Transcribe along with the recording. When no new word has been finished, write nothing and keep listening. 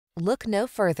Look no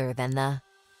further than the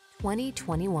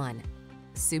 2021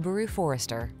 Subaru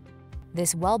Forester.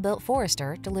 This well-built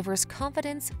Forester delivers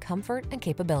confidence, comfort, and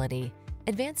capability.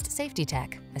 Advanced safety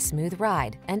tech, a smooth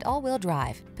ride, and all-wheel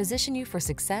drive position you for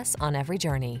success on every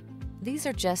journey. These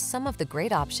are just some of the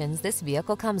great options this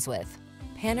vehicle comes with: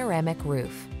 panoramic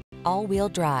roof, all-wheel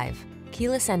drive,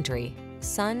 keyless entry,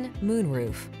 sun,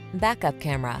 moonroof, backup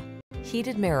camera,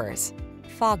 heated mirrors,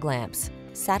 fog lamps,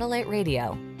 satellite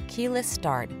radio, keyless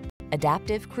start,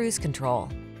 adaptive cruise control.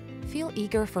 Feel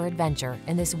eager for adventure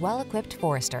in this well-equipped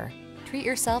Forester. Treat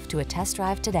yourself to a test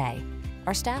drive today.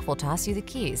 Our staff will toss you the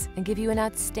keys and give you an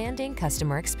outstanding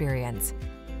customer experience.